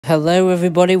Hello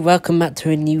everybody, welcome back to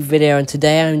a new video, and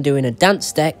today I'm doing a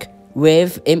dance deck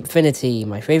with Impfinity,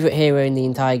 my favourite hero in the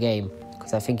entire game,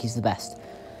 because I think he's the best.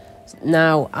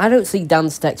 Now, I don't see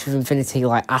dance decks with Impfinity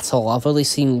like at all. I've only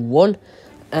seen one,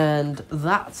 and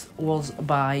that was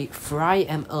by Fry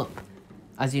em Up.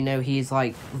 As you know, he is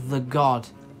like the god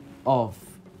of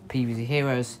PvZ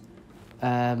heroes.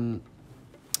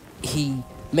 He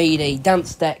made a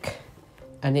dance deck,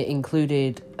 and it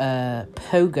included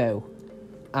Pogo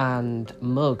and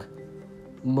Mug.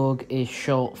 Mug is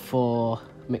short for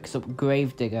mix-up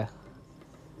Gravedigger.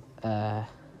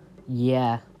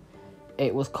 Yeah.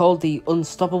 It was called the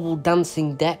Unstoppable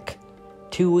Dancing Deck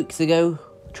 2 weeks ago.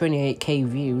 28k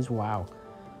views, wow.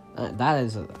 That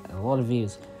is a lot of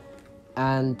views.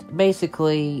 And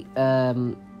basically,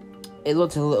 it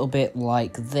looked a little bit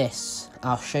like this.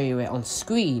 I'll show you it on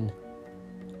screen.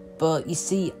 But you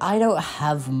see, I don't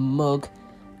have Mug,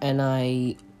 and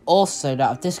I also don't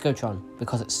have Discotron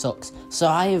because it sucks. So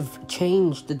I have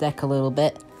changed the deck a little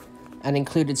bit and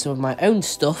included some of my own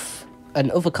stuff and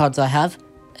other cards I have,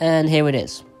 and here it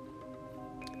is.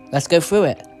 Let's go through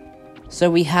it. So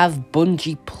we have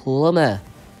Bungee Plumber,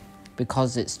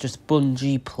 because it's just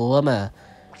Bungee Plumber.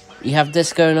 You have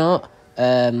Disconaut.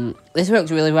 This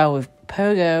works really well with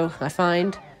Pogo, I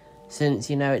find, since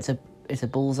you know it's a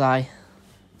bullseye.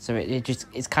 So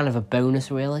it's kind of a bonus,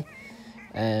 really.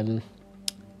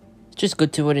 It's just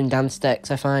good to run in dance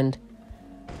decks, I find.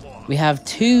 We have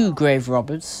two Grave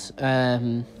Robbers. We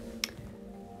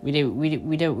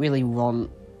don't really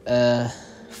want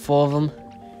 4 of them.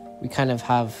 We kind of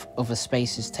have other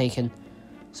spaces taken,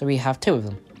 so we have 2 of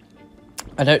them.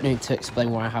 I don't need to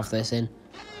explain why I have this in.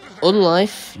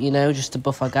 Unlife, you know, just to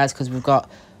buff our guys, because we've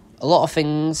got a lot of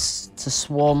things to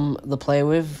swarm the player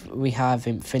with. We have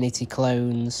Infinity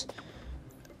clones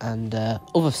and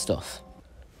other stuff.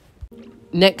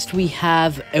 Next, we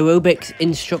have Aerobics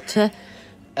Instructor.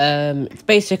 It's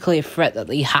basically a threat that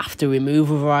they have to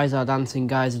remove, otherwise our dancing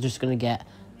guys are just going to get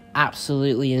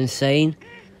absolutely insane.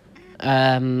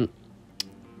 Yeah.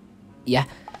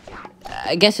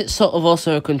 I guess it's sort of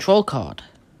also a control card,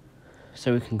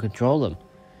 so we can control them.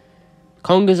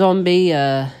 Conga Zombie,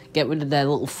 get rid of their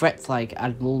little threats like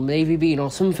Admiral Navy Bean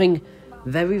or something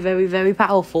very, very, very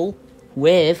powerful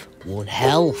with 1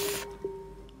 health.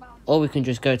 Or we can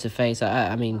just go to face.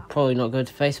 I mean, probably not go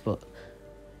to face, but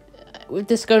with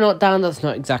Disco not down, that's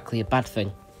not exactly a bad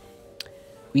thing.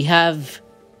 We have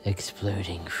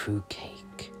Exploding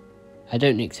Fruitcake. I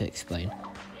don't need to explain.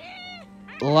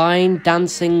 Line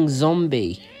Dancing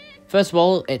Zombie. First of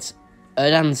all, it's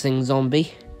a dancing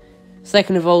zombie.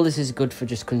 Second of all, this is good for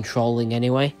just controlling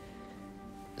anyway.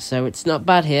 So it's not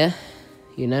bad here,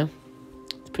 you know.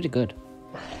 It's pretty good.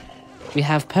 We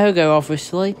have Pogo,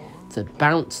 obviously, to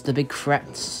bounce the big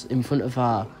threats in front of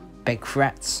our big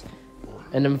threats.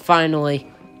 And then finally,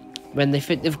 when they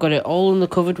think they've got it all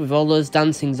undercovered with all those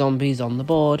dancing zombies on the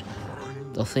board,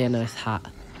 they'll see a nice hat.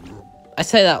 I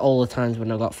say that all the times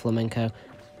when I got Flamenco.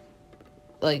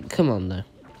 Like, come on though.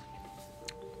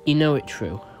 You know it's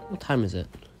true. What time is it?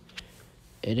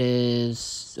 It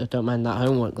is... I don't mind that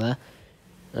homework there.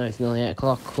 Oh, it's nearly 8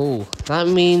 o'clock. Cool. That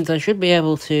means I should be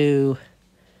able to...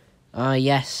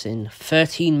 yes, in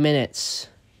 13 minutes,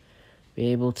 be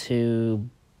able to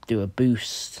do a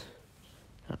boost.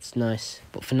 That's nice.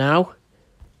 But for now,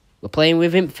 we're playing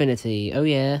with Impfinity. Oh,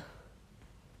 yeah.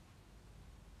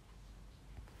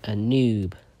 A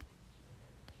noob.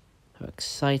 How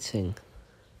exciting.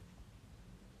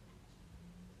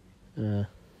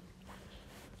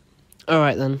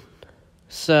 Alright then.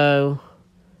 So,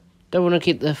 don't want to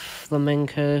keep the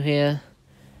flamenco here.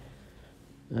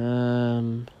 I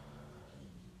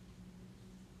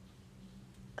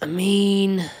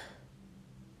mean,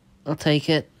 I'll take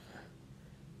it.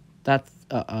 That's,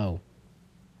 uh-oh.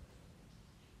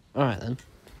 Alright then.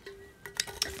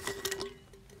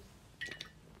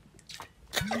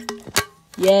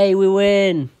 Yay, we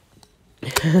win!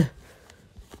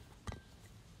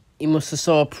 He must have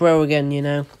saw a pro again, you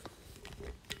know.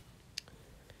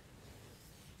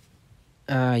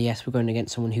 Yes, we're going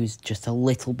against someone who's just a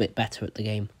little bit better at the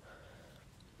game.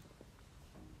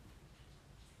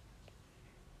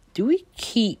 Do we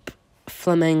keep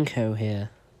Flamenco here?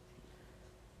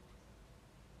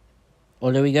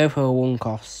 Or do we go for a 1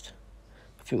 cost?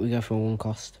 I think we go for a 1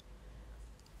 cost.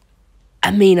 I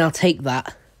mean, I'll take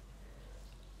that.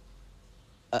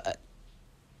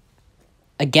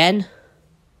 Again?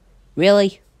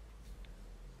 Really?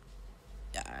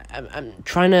 I'm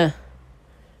trying to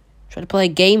play a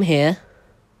game here.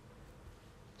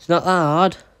 It's not that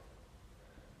hard.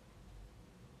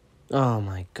 Oh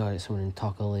my god, it's someone in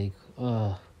Taco League.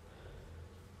 Oh.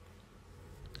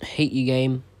 Hate your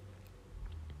game.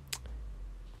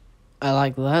 I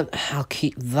like that. I'll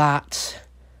keep that.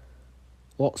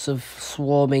 Lots of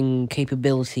swarming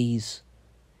capabilities.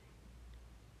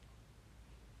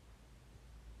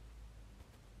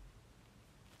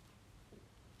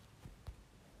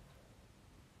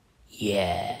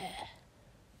 Yeah.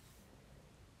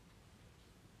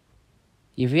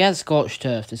 If he had Scorched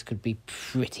Earth, this could be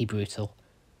pretty brutal.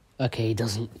 Okay, he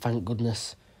doesn't, thank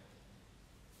goodness.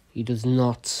 He does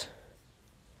not.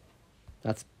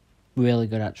 That's really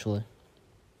good, actually.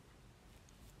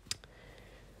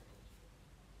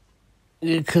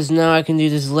 Because now I can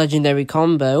do this legendary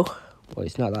combo. Well,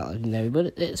 it's not that legendary,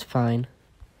 but it's fine.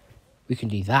 We can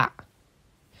do that.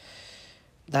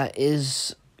 That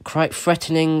is quite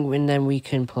threatening, and then we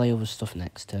can play other stuff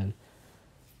next turn.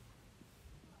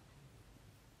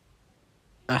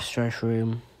 Astro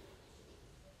Shroom.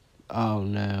 Oh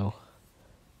no.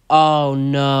 Oh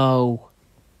no.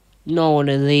 Not one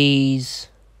of these.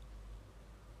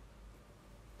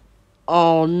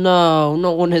 Oh no,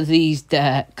 not one of these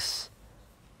decks.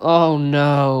 Oh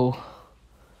no.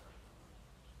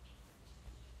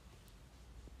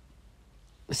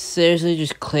 Seriously,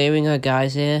 just clearing our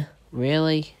guys here?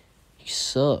 Really? You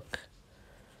suck.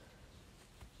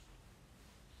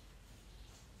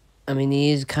 I mean,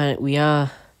 we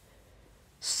are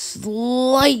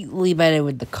slightly better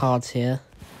with the cards here.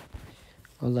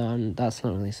 Although that's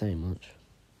not really saying much.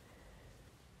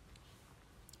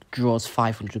 Draws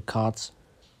 500 cards.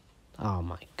 Oh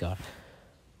my god.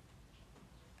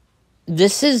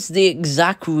 This is the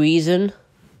exact reason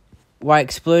why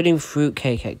Exploding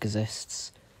Fruitcake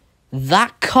exists.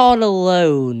 That card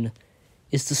alone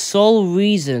is the sole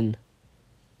reason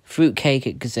Fruitcake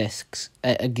exists.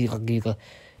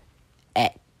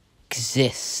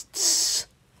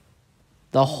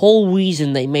 The whole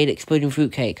reason they made Exploding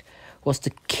Fruitcake was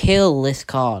to kill this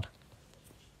card.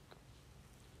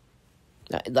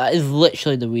 That is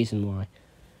literally the reason why.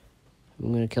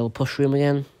 I'm gonna kill Push Room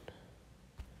again.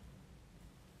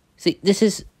 See, this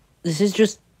is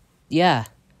just, yeah.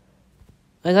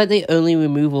 It's like the only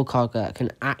removal card that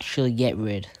can actually get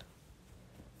rid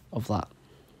of that.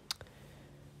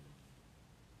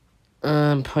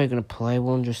 I'm probably gonna play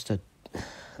one just to,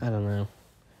 I don't know.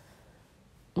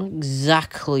 I'm not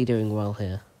exactly doing well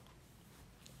here.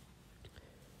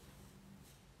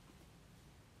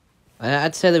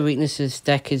 I'd say the weakness of this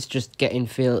deck is just getting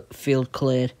field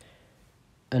cleared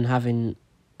and having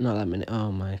not that many.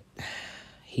 Oh my,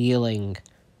 healing,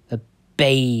 the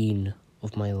bane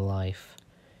of my life.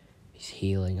 He's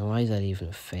healing. Why is that even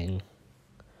a thing?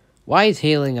 Why is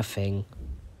healing a thing?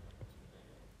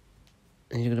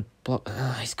 And you're gonna block.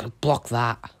 He's gonna block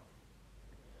that.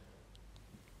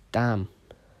 Damn,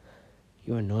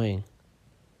 you're annoying.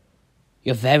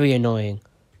 You're very annoying.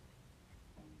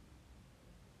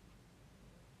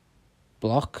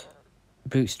 Block,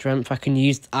 brute strength. I could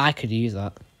use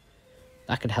that.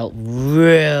 That could help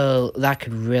that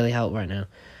could really help right now.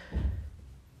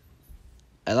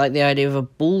 I like the idea of a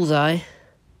bullseye.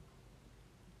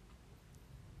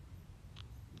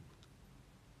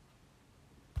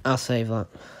 I'll save that.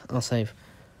 I'll save.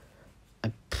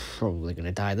 I'm probably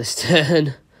gonna die this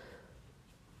turn.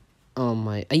 Oh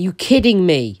my, are you kidding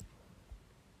me?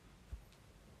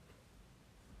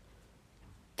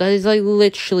 That is like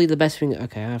literally the best thing.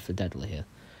 Okay, I have the Deadly here.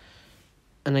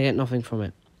 And I get nothing from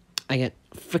it. I get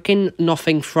freaking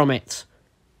nothing from it.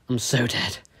 I'm so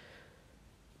dead.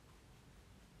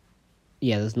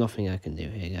 Yeah, there's nothing I can do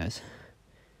here, guys.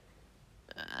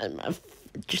 I'm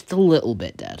just a little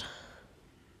bit dead.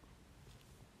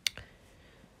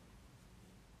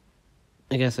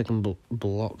 I guess I can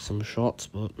block some shots,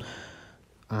 but...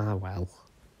 well.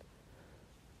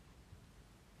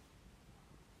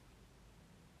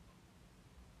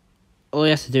 All he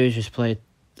has to do is just play...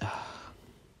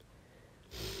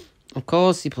 Of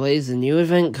course, he plays the new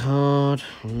event card.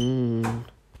 Either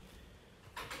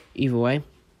way,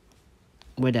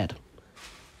 we're dead.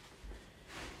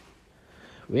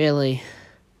 Really?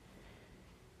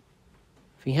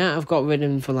 If we hadn't have got rid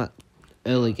of him for that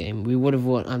early game, we would have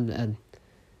won.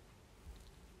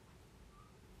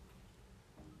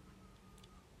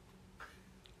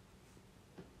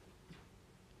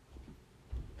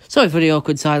 Sorry for the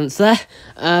awkward silence there.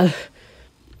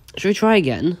 Should we try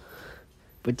again?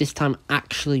 But this time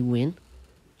actually win?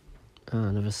 Oh,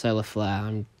 another Solar Flare.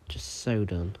 I'm just so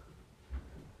done.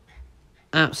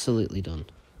 Absolutely done.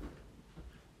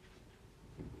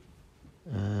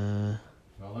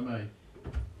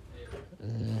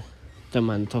 Don't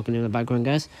mind talking in the background,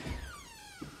 guys.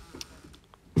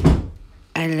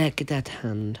 I like that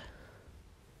hand.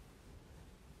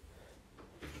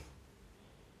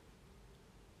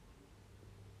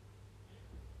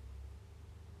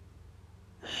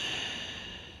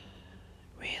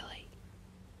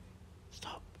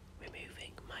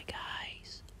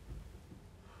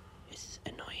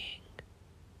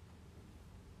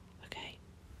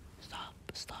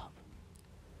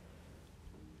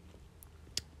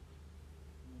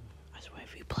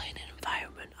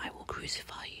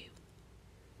 crucify you.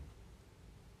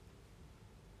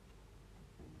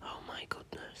 Oh my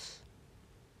goodness.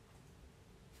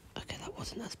 Okay, that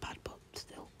wasn't as bad, but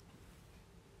still.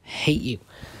 Hate you.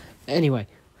 Anyway.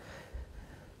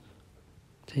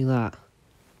 Take that.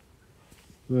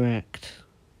 Wrecked.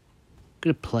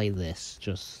 Gonna play this,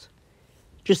 just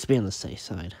to be on the safe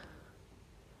side.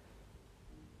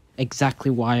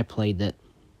 Exactly why I played it.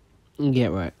 And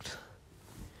get wrecked.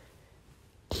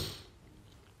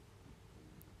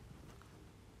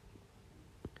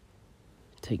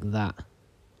 Take that.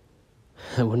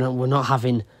 We're not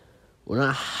having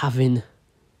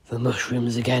the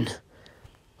mushrooms again.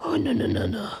 Oh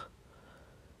no.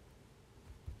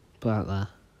 But there.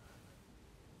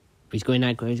 If he's going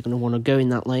aggro, he's gonna want to go in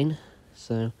that lane.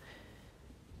 So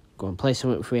go on, play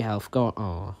something with free health. Go on.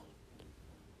 Oh.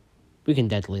 We can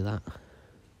deadly that.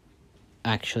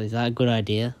 Actually, is that a good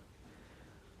idea?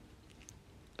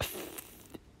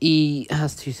 He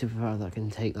has 2 superpowers that can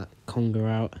take that Conga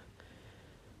out.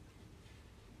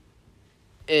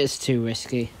 It's too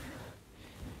risky.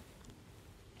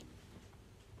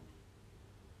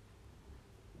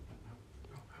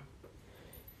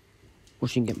 We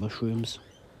shouldn't get mushrooms.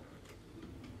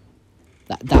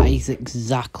 That is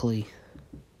exactly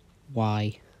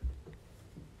why.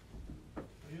 Are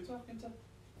you talking to?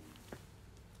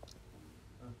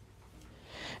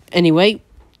 Anyway,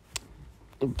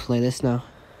 we'll play this now.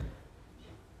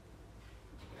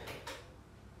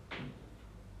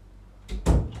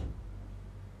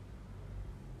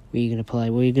 What are you gonna play?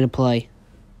 What are you gonna play?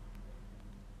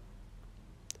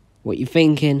 What you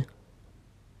thinking?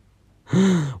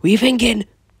 What are you thinking?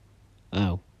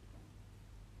 Oh.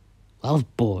 That was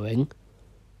boring.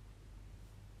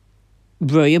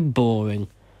 Bro, you're boring.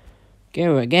 Get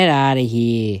out of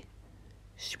here.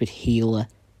 Stupid healer.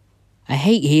 I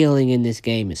hate healing in this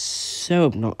game. It's so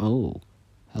not. Oh.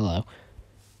 Hello.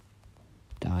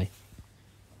 Die.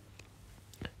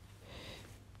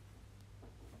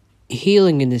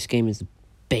 Healing in this game is the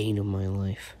bane of my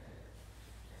life.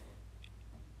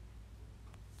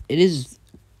 It is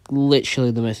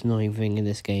literally the most annoying thing in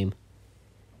this game.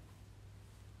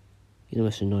 You're the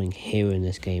most annoying hero in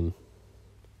this game.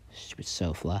 Stupid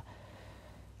self-flare.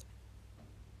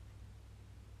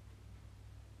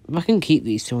 If I can keep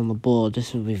these 2 on the board,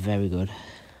 this will be very good.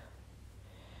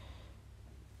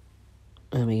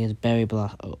 I mean, it's berry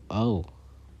blast. Oh.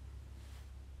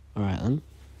 Alright then.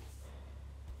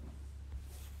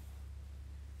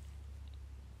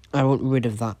 I want rid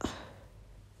of that.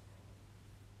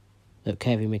 Don't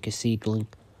care if you make a seedling.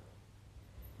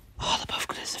 Oh, they're both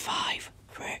gonna survive.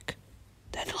 Frick.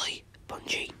 Deadly.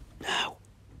 Bungee. No.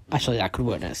 Actually, that could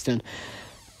work next turn.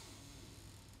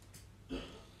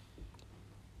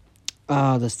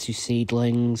 Ah, there's 2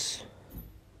 seedlings.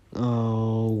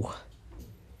 Oh.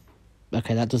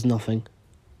 Okay, that does nothing.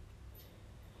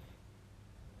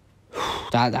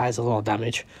 That is a lot of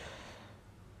damage.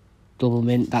 Double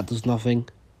mint, that does nothing.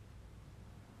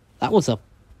 That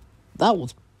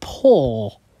was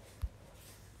poor.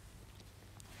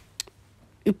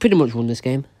 You pretty much won this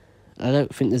game. I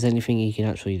don't think there's anything he can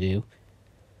actually do.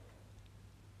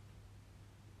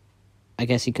 I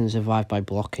guess he can survive by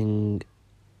blocking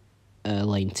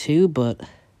lane 2, but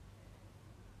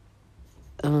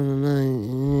I don't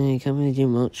know, he can't really do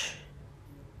much.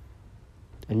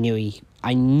 I knew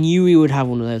he would have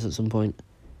one of those at some point.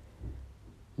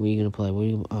 What are you gonna play?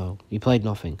 Oh, he played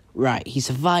nothing. Right, he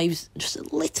survives just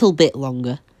a little bit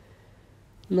longer.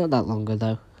 Not that longer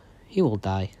though. He will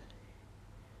die.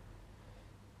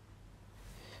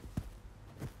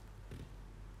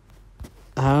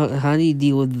 How do you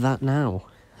deal with that now?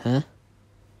 Huh?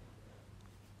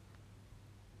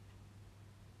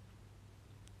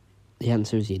 The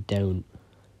answer is you don't.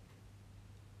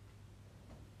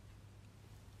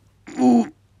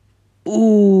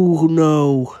 Ooh,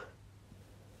 no.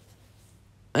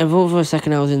 I thought for a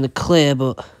second I was in the clear,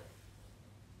 but...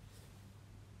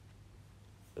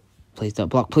 Please don't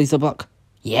block, please don't block.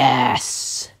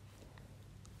 Yes!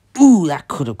 Ooh, that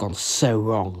could have gone so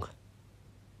wrong.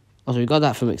 Also, we got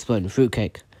that from Exploding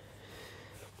Fruitcake.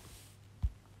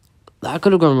 That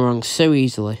could have gone wrong so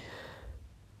easily.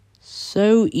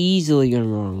 So easily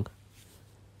gone wrong.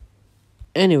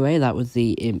 Anyway, that was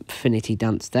the Impfinity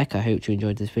Dance deck. I hope you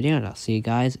enjoyed this video, and I'll see you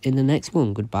guys in the next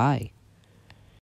one. Goodbye.